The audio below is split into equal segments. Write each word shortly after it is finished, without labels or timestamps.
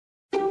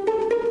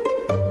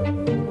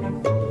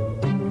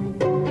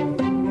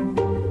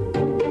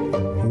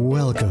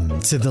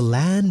to The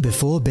Land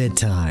Before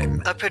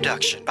Bedtime, a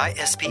production by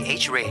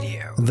SPH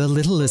Radio, the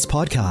littlest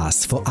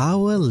podcast for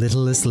our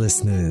littlest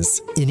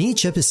listeners. In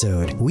each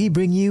episode, we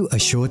bring you a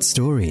short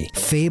story,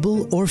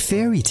 fable, or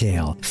fairy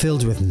tale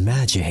filled with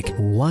magic,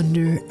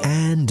 wonder,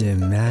 and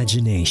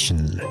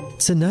imagination.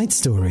 Tonight's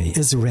story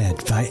is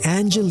read by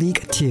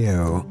Angelique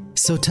Thio.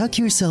 So tuck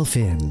yourself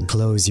in,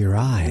 close your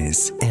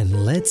eyes,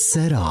 and let's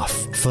set off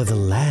for The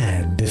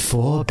Land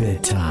Before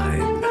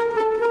Bedtime.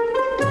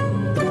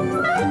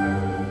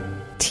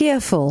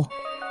 Tearful.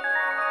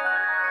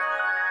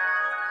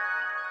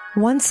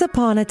 Once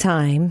upon a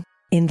time,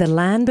 in the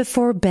land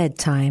before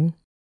bedtime,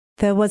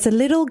 there was a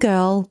little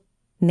girl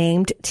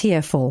named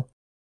Tearful.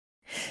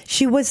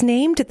 She was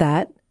named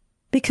that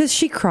because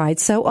she cried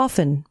so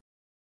often.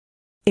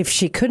 If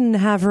she couldn't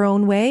have her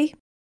own way,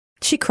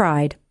 she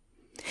cried.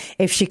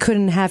 If she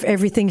couldn't have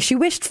everything she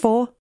wished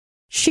for,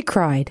 she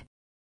cried.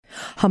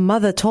 Her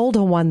mother told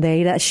her one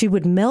day that she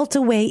would melt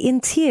away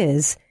in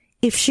tears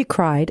if she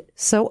cried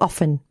so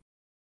often.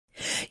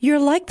 "You're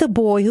like the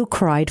boy who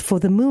cried for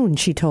the moon,"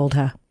 she told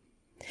her.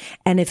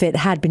 "And if it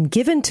had been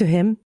given to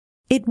him,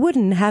 it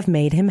wouldn't have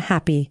made him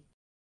happy.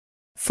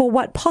 For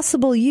what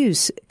possible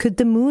use could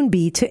the moon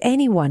be to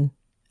anyone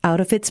out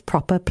of its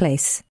proper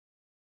place?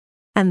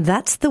 And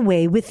that's the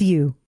way with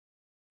you.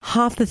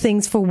 Half the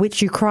things for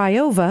which you cry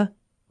over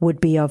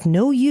would be of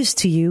no use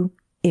to you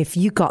if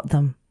you got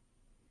them."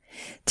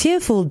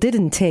 Tearful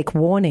didn't take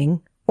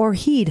warning or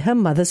heed her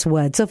mother's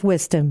words of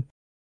wisdom,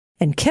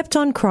 and kept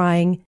on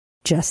crying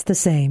just the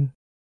same.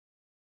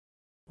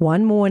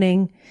 One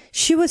morning,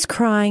 she was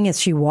crying as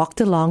she walked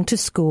along to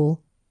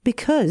school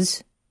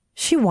because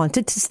she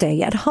wanted to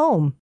stay at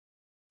home,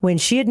 when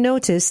she had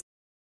noticed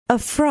a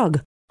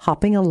frog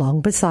hopping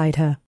along beside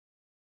her.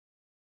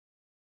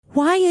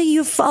 "Why are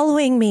you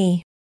following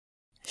me?"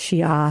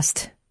 she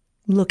asked,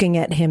 looking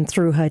at him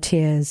through her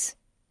tears.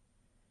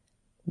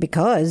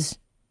 "Because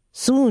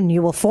soon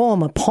you will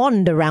form a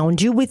pond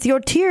around you with your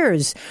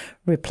tears,"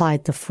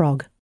 replied the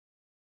frog.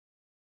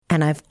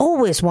 "And I've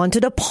always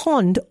wanted a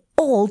pond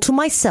all to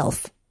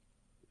myself."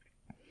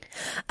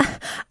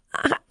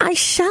 I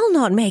shall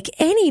not make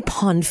any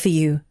pond for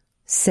you,"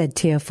 said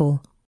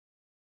Tearful.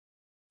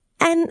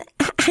 And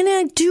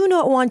I do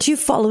not want you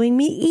following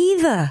me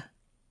either."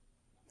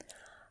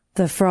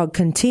 The frog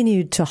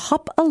continued to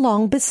hop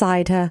along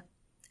beside her,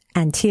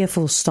 and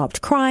Tearful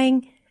stopped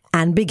crying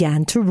and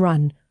began to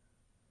run.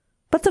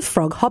 But the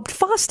frog hopped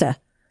faster,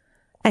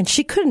 and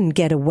she couldn't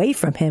get away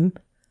from him,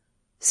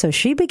 so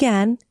she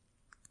began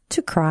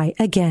to cry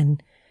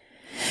again.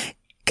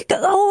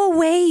 "Go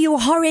away, you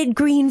horrid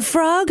green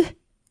frog,"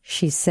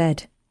 she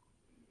said.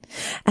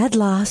 At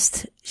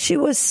last, she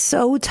was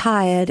so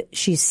tired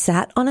she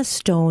sat on a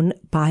stone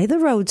by the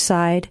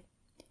roadside,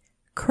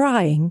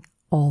 crying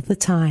all the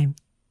time.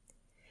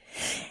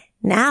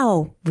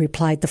 "Now,"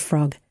 replied the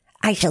frog,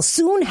 "I shall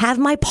soon have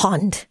my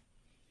pond."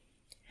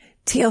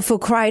 Tearful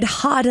cried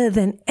harder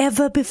than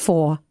ever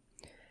before,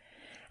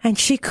 and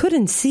she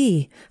couldn't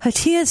see. Her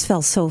tears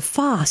fell so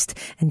fast,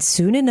 and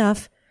soon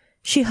enough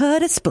she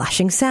heard a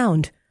splashing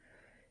sound.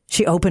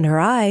 She opened her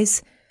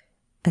eyes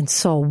and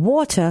saw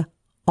water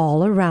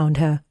all around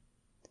her.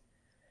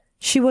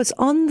 She was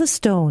on the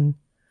stone,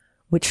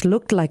 which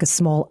looked like a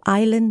small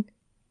island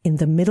in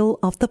the middle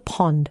of the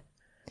pond.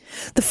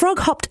 The frog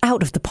hopped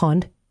out of the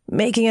pond,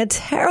 making a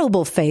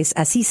terrible face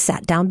as he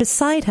sat down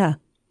beside her.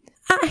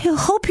 "I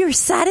hope you're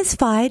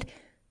satisfied,"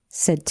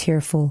 said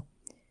Tearful.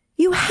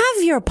 "You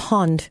have your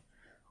pond.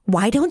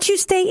 Why don't you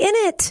stay in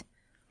it?"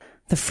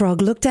 The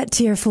frog looked at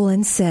Tearful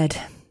and said,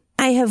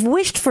 "I have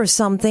wished for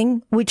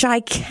something which I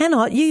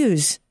cannot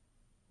use.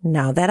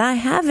 Now that I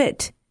have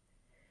it.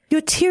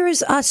 Your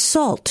tears are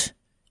salt,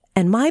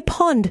 and my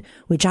pond,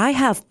 which I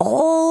have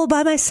all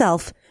by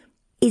myself,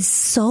 is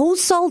so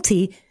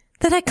salty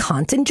that I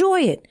can't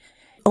enjoy it.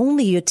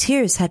 Only your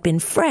tears had been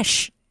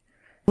fresh.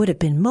 Would have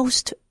been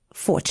most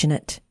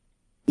fortunate."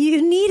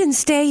 "You needn't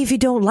stay if you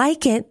don't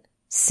like it,"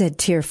 said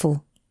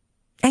Tearful.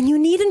 "And you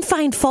needn't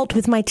find fault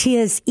with my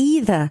tears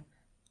either,"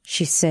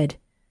 she said,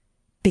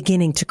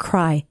 beginning to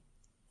cry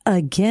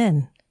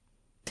again.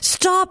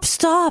 "Stop,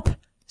 stop,"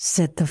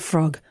 said the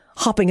frog,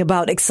 hopping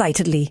about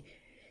excitedly.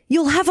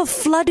 "You'll have a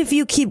flood if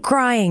you keep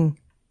crying."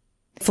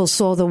 Tearful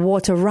saw the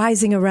water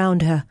rising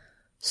around her,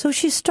 so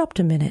she stopped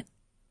a minute.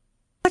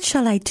 "What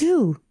shall I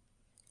do?"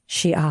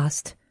 she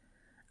asked.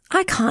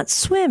 "I can't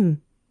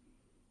swim,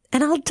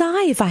 and I'll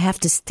die if I have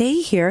to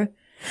stay here."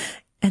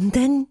 And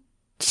then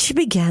she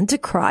began to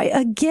cry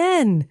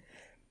again.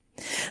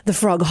 The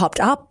frog hopped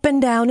up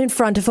and down in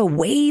front of her,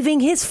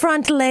 waving his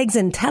front legs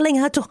and telling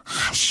her to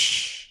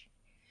hush.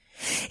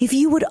 "If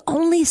you would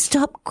only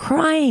stop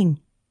crying,"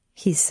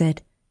 he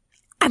said,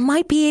 "I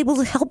might be able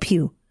to help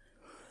you.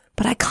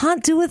 But I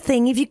can't do a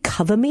thing if you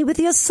cover me with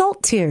your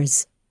salt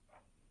tears."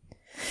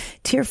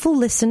 Tearful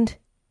listened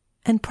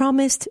and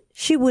promised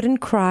she wouldn't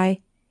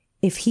cry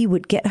if he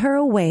would get her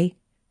away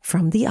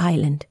from the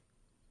island.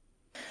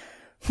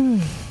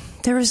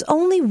 "There is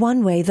only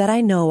one way that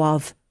I know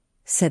of,"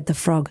 said the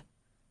frog.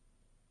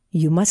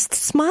 "You must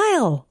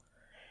smile.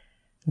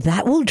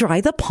 That will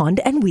dry the pond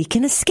and we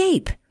can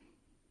escape.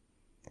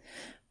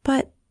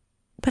 But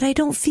I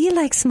don't feel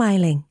like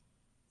smiling,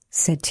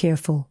 said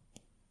Tearful,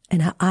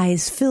 and her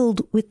eyes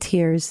filled with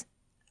tears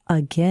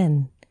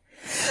again.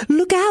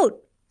 Look out,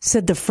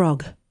 said the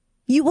frog.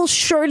 You will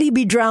surely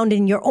be drowned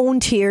in your own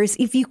tears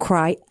if you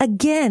cry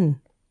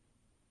again.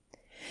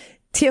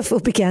 Tearful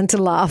began to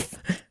laugh.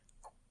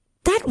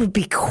 That would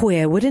be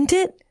queer, wouldn't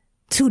it?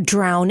 To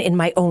drown in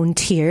my own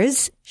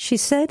tears, she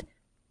said.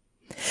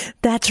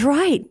 That's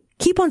right.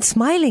 Keep on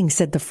smiling,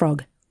 said the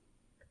frog.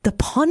 The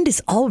pond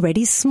is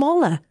already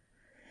smaller.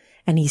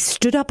 And he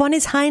stood up on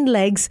his hind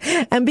legs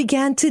and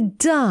began to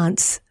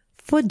dance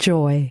for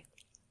joy.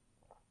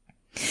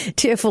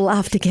 Tearful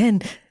laughed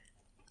again.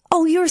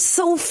 Oh, you're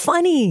so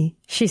funny,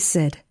 she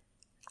said.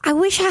 I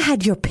wish I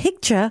had your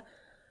picture.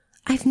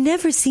 I've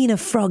never seen a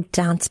frog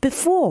dance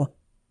before.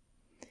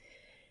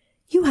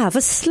 You have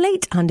a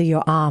slate under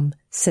your arm,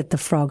 said the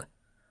frog.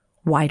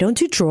 Why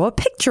don't you draw a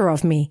picture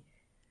of me?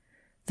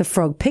 The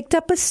frog picked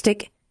up a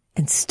stick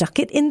and stuck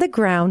it in the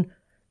ground,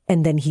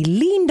 and then he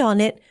leaned on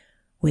it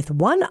with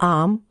one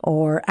arm,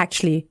 or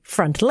actually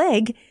front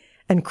leg,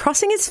 and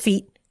crossing his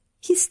feet,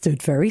 he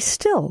stood very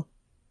still.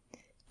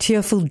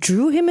 Tearful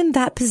drew him in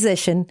that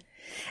position,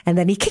 and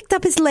then he kicked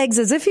up his legs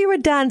as if he were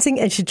dancing,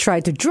 and she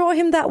tried to draw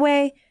him that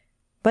way,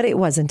 but it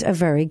wasn't a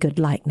very good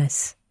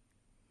likeness.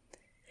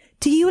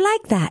 Do you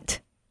like that?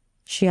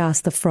 She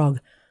asked the frog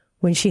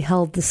when she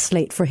held the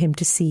slate for him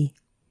to see.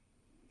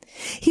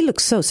 He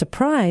looked so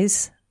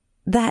surprised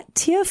that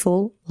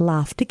Tearful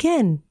laughed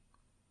again.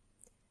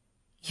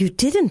 You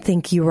didn't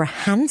think you were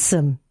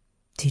handsome,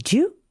 did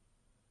you?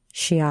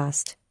 She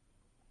asked.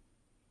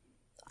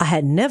 I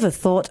had never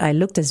thought I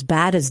looked as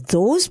bad as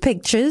those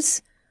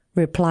pictures,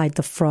 replied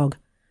the frog.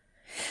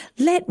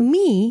 Let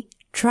me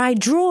try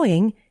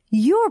drawing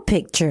your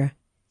picture,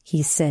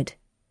 he said.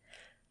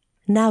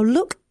 Now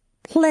look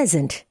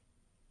pleasant,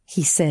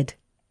 he said,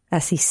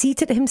 as he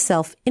seated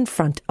himself in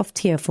front of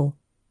Tearful.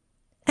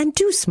 And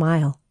do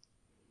smile.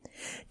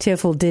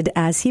 Tearful did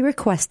as he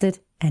requested,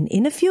 and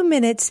in a few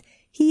minutes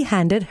he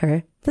handed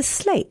her the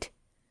slate.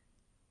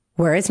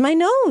 Where is my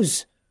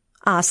nose?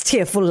 Asked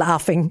Tearful,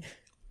 laughing.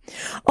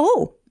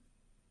 Oh,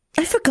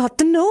 I forgot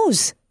the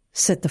nose,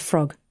 said the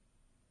frog.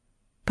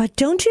 But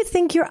don't you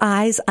think your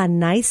eyes are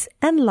nice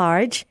and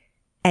large,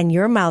 and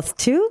your mouth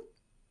too?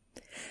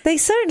 They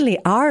certainly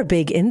are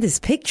big in this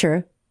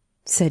picture,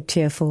 said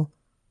Tearful.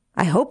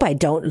 I hope I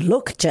don't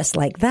look just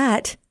like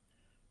that.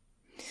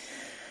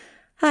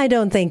 I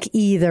don't think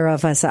either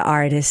of us are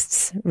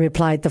artists,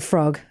 replied the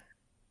frog.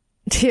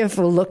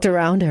 Tearful looked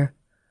around her.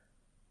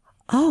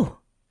 Oh,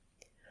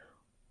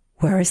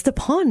 where is the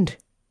pond?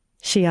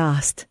 She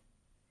asked.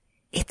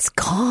 It's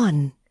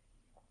gone.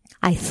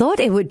 I thought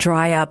it would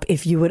dry up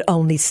if you would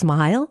only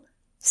smile,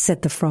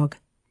 said the frog.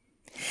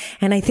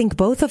 And I think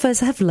both of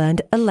us have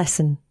learned a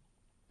lesson.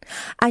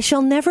 I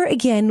shall never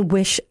again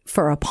wish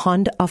for a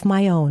pond of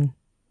my own.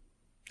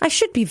 I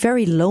should be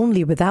very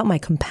lonely without my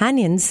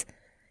companions,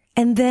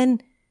 and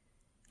then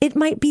it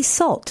might be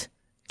salt,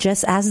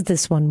 just as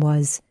this one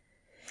was.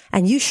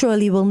 And you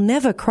surely will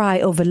never cry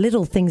over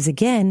little things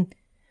again,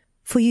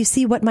 for you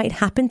see what might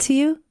happen to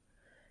you?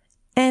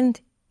 And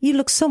you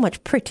look so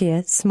much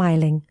prettier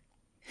smiling.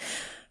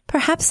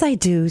 Perhaps I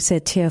do,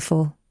 said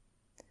Tearful.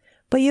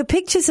 But your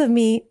pictures of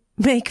me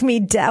make me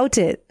doubt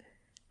it.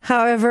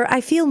 However,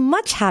 I feel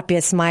much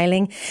happier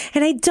smiling,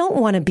 and I don't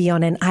want to be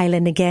on an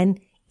island again,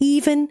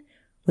 even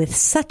with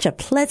such a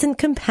pleasant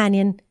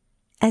companion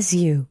as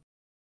you.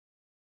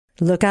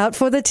 Look out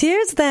for the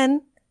tears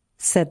then,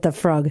 said the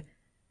frog,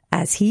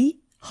 as he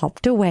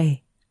hopped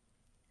away.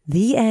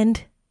 The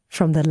end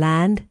from The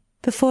Land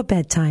Before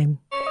Bedtime.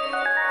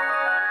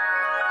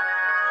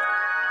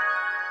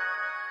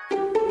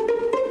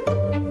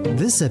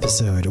 This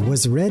episode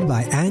was read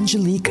by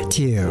Angelique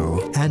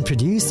Teo and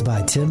produced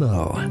by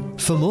Timo.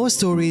 For more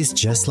stories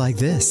just like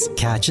this,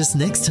 catch us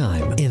next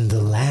time in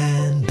The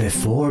Land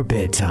Before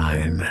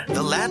Bedtime.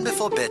 The Land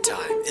Before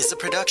Bedtime is a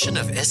production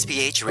of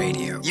SPH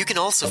Radio. You can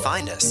also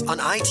find us on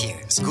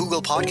iTunes,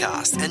 Google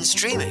Podcasts, and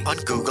streaming on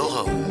Google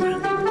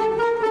Home.